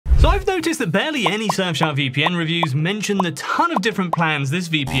So I've noticed that barely any Surfshark VPN reviews mention the ton of different plans this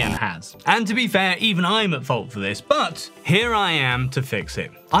VPN has. And to be fair, even I'm at fault for this, but here I am to fix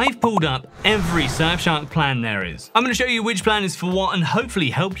it. I've pulled up every Surfshark plan there is. I'm going to show you which plan is for what and hopefully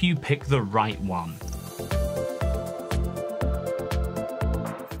help you pick the right one.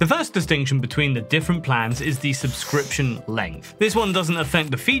 The first distinction between the different plans is the subscription length. This one doesn't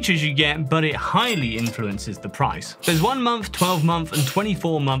affect the features you get, but it highly influences the price. There's 1 month, 12-month, and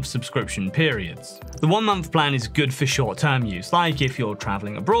 24-month subscription periods. The 1-month plan is good for short-term use, like if you're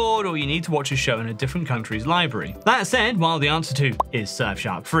traveling abroad or you need to watch a show in a different country's library. That said, while the answer to is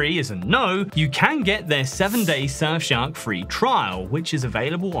Surfshark free is a no, you can get their 7-day Surfshark free trial, which is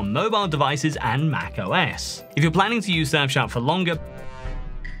available on mobile devices and macOS. If you're planning to use Surfshark for longer,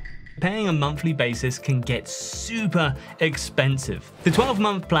 paying a monthly basis can get super expensive. The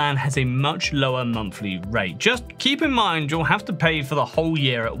 12-month plan has a much lower monthly rate. Just keep in mind you'll have to pay for the whole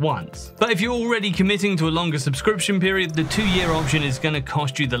year at once. But if you're already committing to a longer subscription period, the 2-year option is going to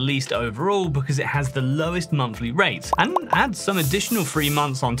cost you the least overall because it has the lowest monthly rates and adds some additional free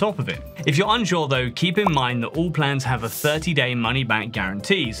months on top of it. If you're unsure though, keep in mind that all plans have a 30-day money-back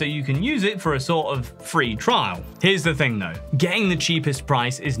guarantee, so you can use it for a sort of free trial. Here's the thing though, getting the cheapest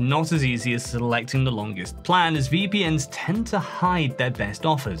price is not as easy as selecting the longest plan, as VPNs tend to hide their best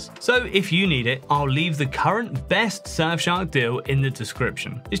offers. So if you need it, I'll leave the current best Surfshark deal in the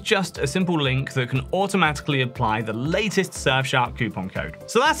description. It's just a simple link that can automatically apply the latest Surfshark coupon code.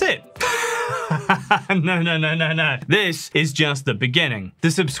 So that's it. No. This is just the beginning.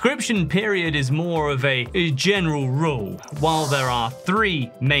 The subscription period is more of a general rule, while there are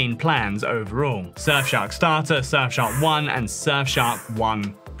 3 main plans overall: Surfshark Starter, Surfshark 1, and Surfshark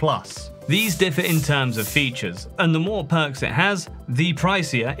 1 Plus. These differ in terms of features, and the more perks it has, the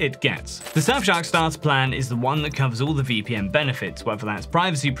pricier it gets. The Surfshark Starter plan is the one that covers all the VPN benefits, whether that's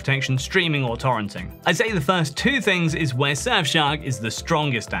privacy protection, streaming, or torrenting. I'd say the first 2 things is where Surfshark is the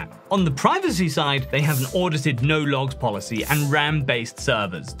strongest at. On the privacy side, they have an audited no-logs policy and RAM-based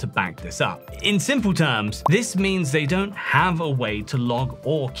servers to back this up. In simple terms, this means they don't have a way to log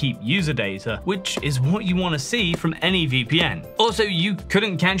or keep user data, which is what you want to see from any VPN. Also, you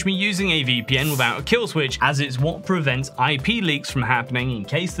couldn't catch me using a VPN without a kill switch, as it's what prevents IP leaks from happening in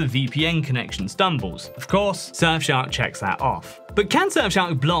case the VPN connection stumbles. Of course, Surfshark checks that off. But can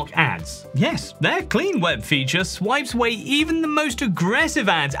Surfshark block ads? Yes, their clean web feature swipes away even the most aggressive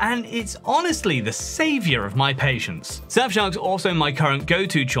ads, and it's honestly the savior of my patience. Surfshark's also my current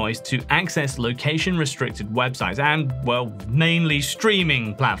go-to choice to access location-restricted websites and, well, mainly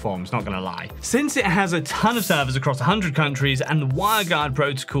streaming platforms, not gonna lie. Since it has a ton of servers across 100 countries and the WireGuard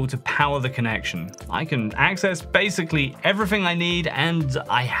protocol to power the connection, I can access basically everything I need, and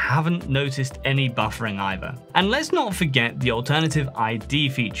I haven't noticed any buffering either. And let's not forget the alternative ID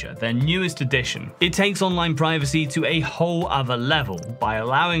feature, their newest addition. It takes online privacy to a whole other level by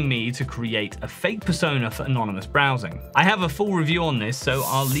allowing me to create a fake persona for anonymous browsing. I have a full review on this, so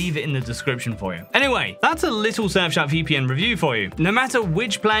I'll leave it in the description for you. Anyway, that's a little Surfshark VPN review for you. No matter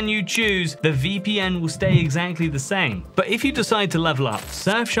which plan you choose, the VPN will stay exactly the same. But if you decide to level up,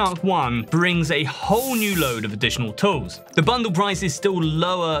 Surfshark 1 brings a whole new load of additional tools. The bundle price is still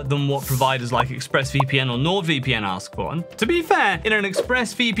lower than what providers like ExpressVPN or NordVPN ask for, and to be fair, in an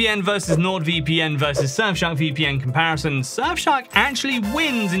ExpressVPN versus NordVPN versus Surfshark VPN comparison, Surfshark actually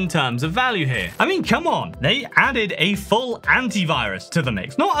wins in terms of value here. I mean, come on, they added a full antivirus to the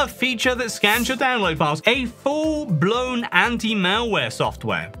mix. Not a feature that scans your download files, a full-blown anti-malware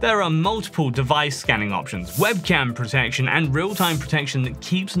software. There are multiple device scanning options, webcam protection, and real-time protection that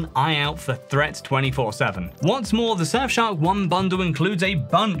keeps an eye out for threats 24/7. What's more, the Surfshark 1 bundle includes a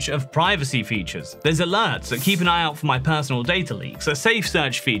bunch of privacy features. There's alerts that keep an eye out for my personal data leaks, a safe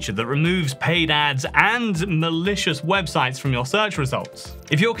search feature that removes paid ads and malicious websites from your search results.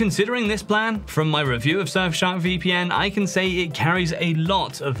 If you're considering this plan, from my review of Surfshark VPN, I can say it carries a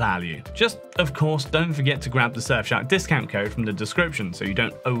lot of value. Just, of course, don't forget to grab the Surfshark discount code from the description so you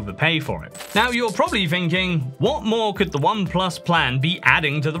don't overpay for it. Now, you're probably thinking, what more could the 1 Plus plan be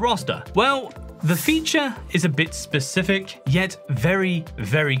adding to the roster? Well, the feature is a bit specific, yet very,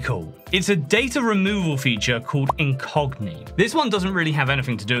 very cool. It's a data removal feature called Incognito. This one doesn't really have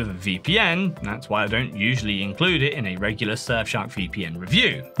anything to do with a VPN, that's why I don't usually include it in a regular Surfshark VPN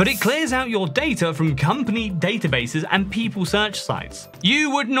review. But it clears out your data from company databases and people search sites.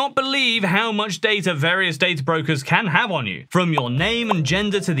 You would not believe how much data various data brokers can have on you, from your name and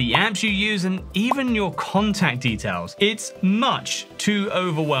gender to the apps you use and even your contact details. It's much too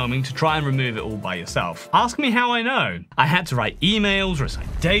overwhelming to try and remove it all by yourself. Ask me how I know. I had to write emails,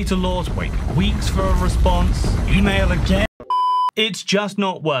 recite data laws, wait weeks for a response, email again. It's just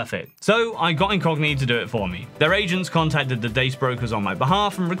not worth it. So I got Incogni to do it for me. Their agents contacted the data brokers on my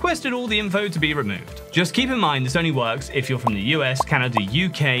behalf and requested all the info to be removed. Just keep in mind this only works if you're from the US, Canada,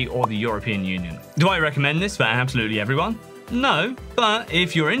 UK, or the European Union. Do I recommend this for absolutely everyone? No, but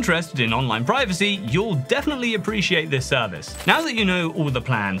if you're interested in online privacy, you'll definitely appreciate this service. Now that you know all the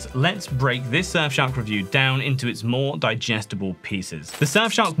plans, let's break this Surfshark review down into its more digestible pieces. The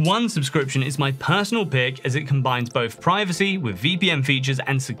Surfshark One subscription is my personal pick as it combines both privacy with VPN features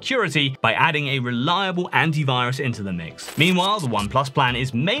and security by adding a reliable antivirus into the mix. Meanwhile, the One Plus plan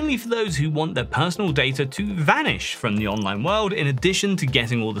is mainly for those who want their personal data to vanish from the online world in addition to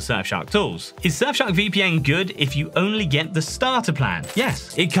getting all the Surfshark tools. Is Surfshark VPN good if you only get the starter plan?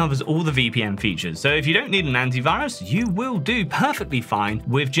 Yes, it covers all the VPN features, so if you don't need an antivirus, you will do perfectly fine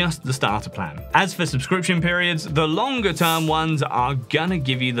with just the starter plan. As for subscription periods, the longer term ones are gonna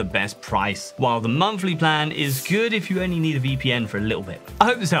give you the best price, while the monthly plan is good if you only need a VPN for a little bit. I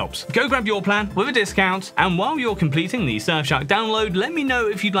hope this helps. Go grab your plan with a discount, and while you're completing the Surfshark download, let me know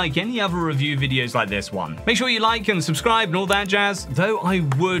if you'd like any other review videos like this one. Make sure you like and subscribe and all that jazz, though I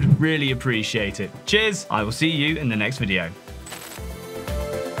would really appreciate it. Cheers, I will see you in the next video.